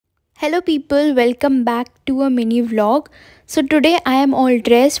Hello people, welcome back to a mini vlog. So today I am all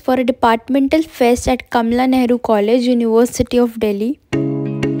dressed for a departmental fest at Kamla Nehru College, University of Delhi.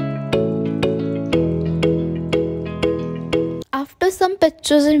 After some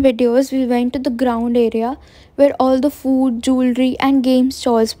pictures and videos, we went to the ground area where all the food, jewelry and game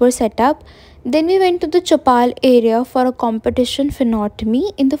stalls were set up. Then we went to the Chapal area for a competition for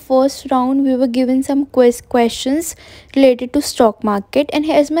anatomy. In the first round, we were given some quiz questions related to stock market, and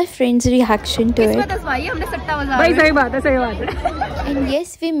here's my friend's reaction to it. And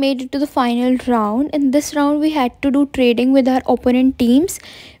yes, we made it to the final round. In this round, we had to do trading with our opponent teams.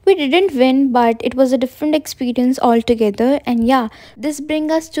 We didn't win, but it was a different experience altogether. And yeah, this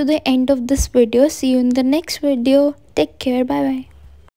brings us to the end of this video. See you in the next video. Take care. Bye bye.